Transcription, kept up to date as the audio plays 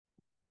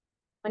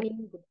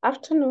Morning, good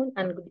afternoon,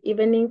 and good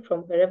evening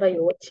from wherever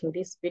you're watching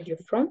this video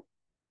from.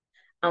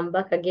 I'm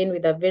back again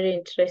with a very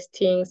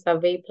interesting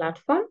survey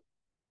platform.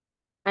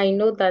 I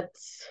know that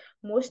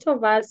most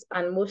of us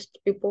and most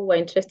people who are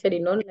interested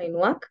in online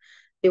work,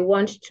 they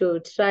want to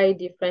try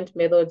different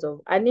methods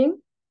of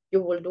earning.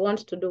 You would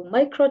want to do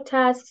micro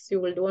tasks, you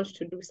would want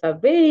to do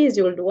surveys,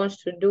 you would want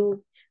to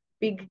do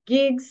big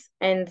gigs.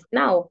 And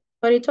now,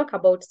 when we talk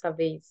about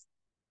surveys,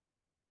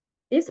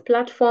 this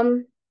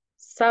platform,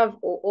 Surveoo,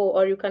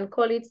 or you can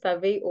call it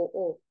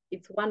Surveoo,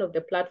 it's one of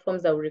the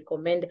platforms I would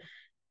recommend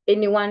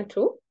anyone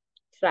to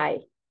try.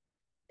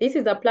 This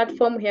is a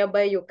platform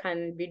whereby you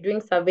can be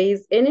doing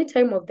surveys any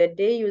time of the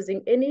day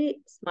using any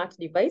smart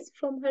device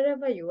from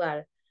wherever you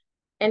are.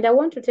 And I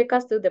want to take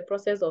us through the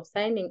process of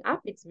signing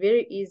up. It's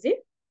very easy.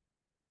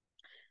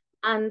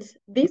 And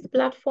this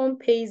platform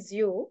pays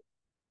you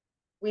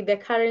with the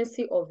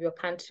currency of your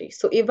country.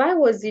 So if I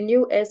was in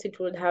US, it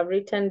would have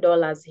written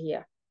dollars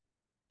here.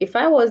 If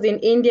I was in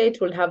India,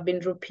 it would have been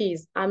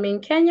rupees. I'm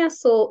in Kenya,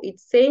 so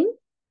it's saying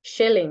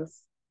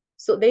shillings.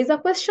 So there's a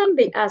question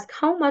they ask,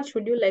 how much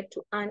would you like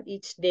to earn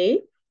each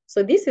day?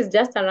 So this is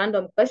just a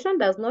random question,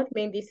 does not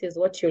mean this is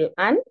what you'll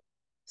earn.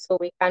 So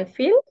we can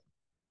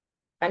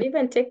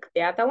even take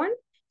the other one.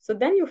 So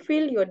then you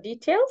fill your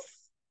details.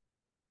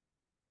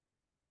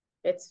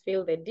 Let's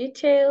fill the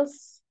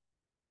details.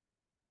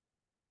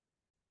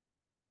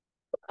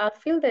 I'll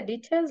fill the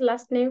details,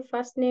 last name,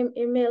 first name,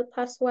 email,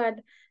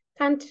 password,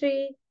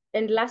 country,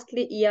 and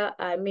lastly,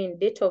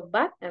 date of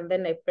birth, and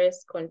then I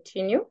press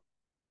continue.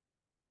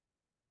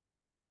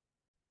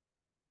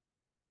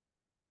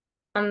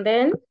 And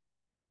then,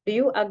 do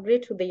you agree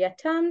to their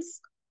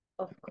terms?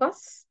 Of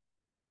course.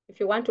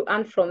 If you want to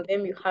earn from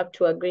them, you have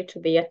to agree to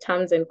their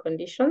terms and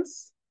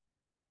conditions.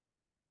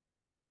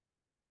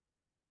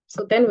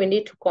 So then we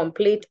need to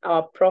complete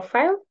our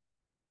profile.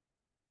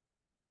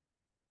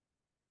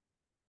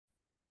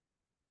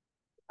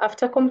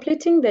 After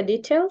completing the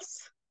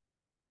details,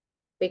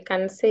 we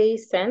can say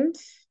send.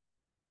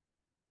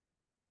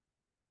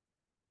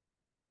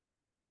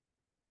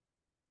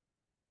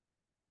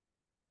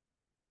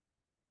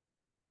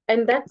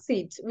 And that's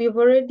it. We've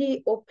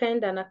already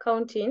opened an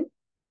account in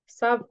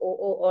Surveoo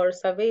or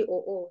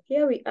Surveoo.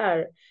 Here we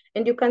are.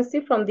 And you can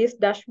see from this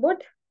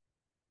dashboard,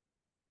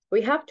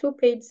 we have 2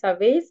 paid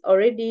surveys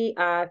already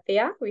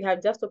there. We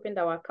have just opened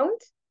our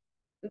account.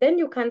 Then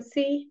you can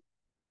see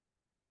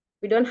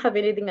we don't have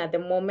anything at the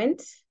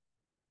moment.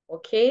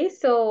 Okay,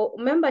 so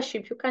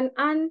membership, you can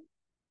earn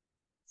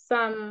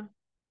some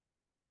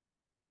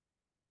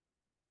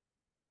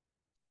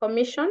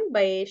commission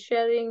by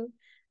sharing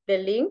the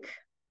link.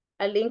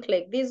 A link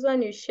like this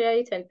one, you share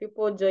it and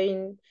people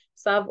join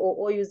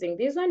Surveoo using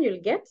this one,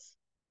 you'll get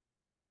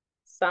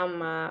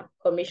some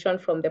commission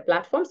from the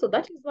platform. So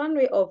that is one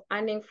way of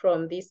earning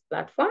from this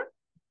platform.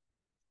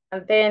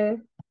 And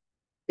then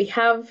we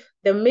have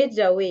the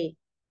major way,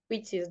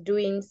 which is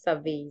doing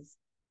surveys.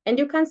 And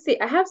you can see,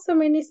 I have so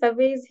many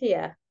surveys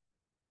here.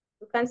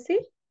 You can see,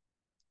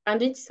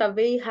 and each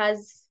survey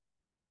has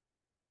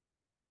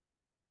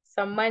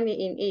some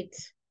money in it.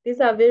 These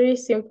are very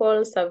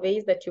simple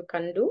surveys that you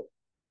can do.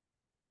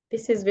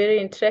 This is very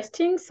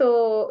interesting.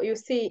 So you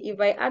see, if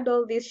I add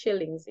all these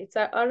shillings, it's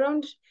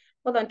around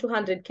more than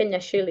 200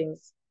 Kenya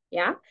shillings.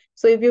 Yeah.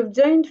 So if you've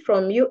joined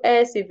from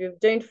US, if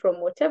you've joined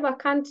from whatever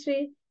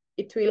country,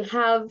 it will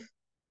have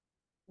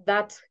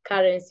that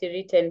currency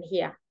written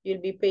here.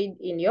 You'll be paid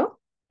in your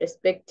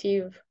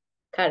respective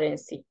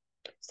currency.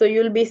 So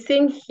you'll be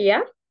seeing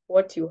here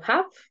what you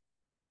have.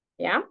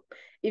 Yeah.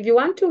 If you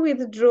want to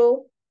withdraw,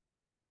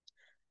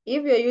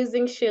 if you're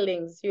using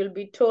shillings, you'll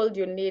be told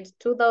you need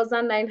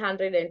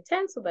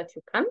 2,910 so that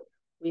you can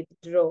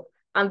withdraw.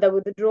 And the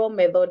withdrawal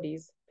method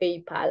is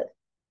PayPal.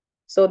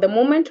 So the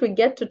moment we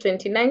get to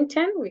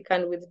 2910, we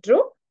can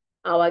withdraw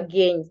our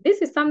gains.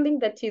 This is something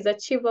that is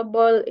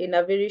achievable in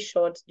a very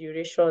short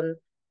duration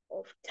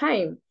of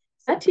time.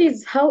 That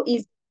is how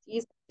easy it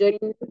is to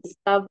join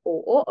Surveoo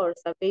or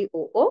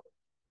Surveoo.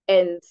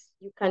 And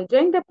you can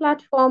join the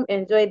platform,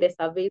 enjoy the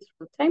surveys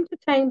from time to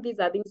time. These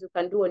are things you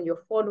can do on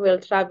your phone while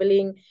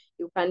traveling.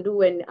 You can do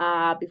when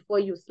before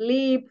you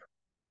sleep,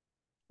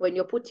 when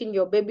you're putting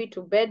your baby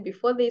to bed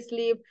before they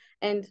sleep,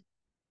 and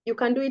you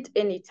can do it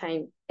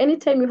anytime.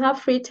 Anytime you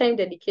have free time,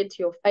 dedicate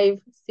your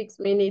 5-6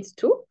 minutes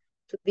to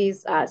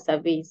these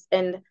surveys.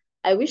 And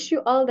I wish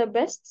you all the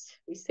best.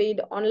 We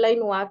said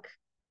online work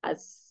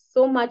has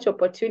so much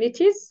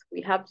opportunities.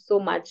 We have so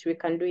much we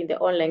can do in the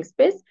online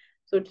space.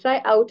 So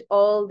try out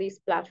all these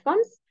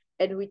platforms,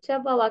 and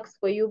whichever works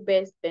for you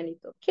best, then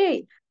it's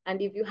okay.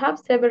 And if you have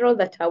several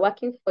that are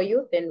working for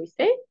you, then we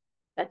say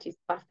that is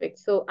perfect.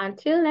 So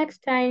until next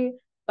time,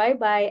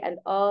 bye-bye and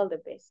all the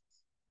best.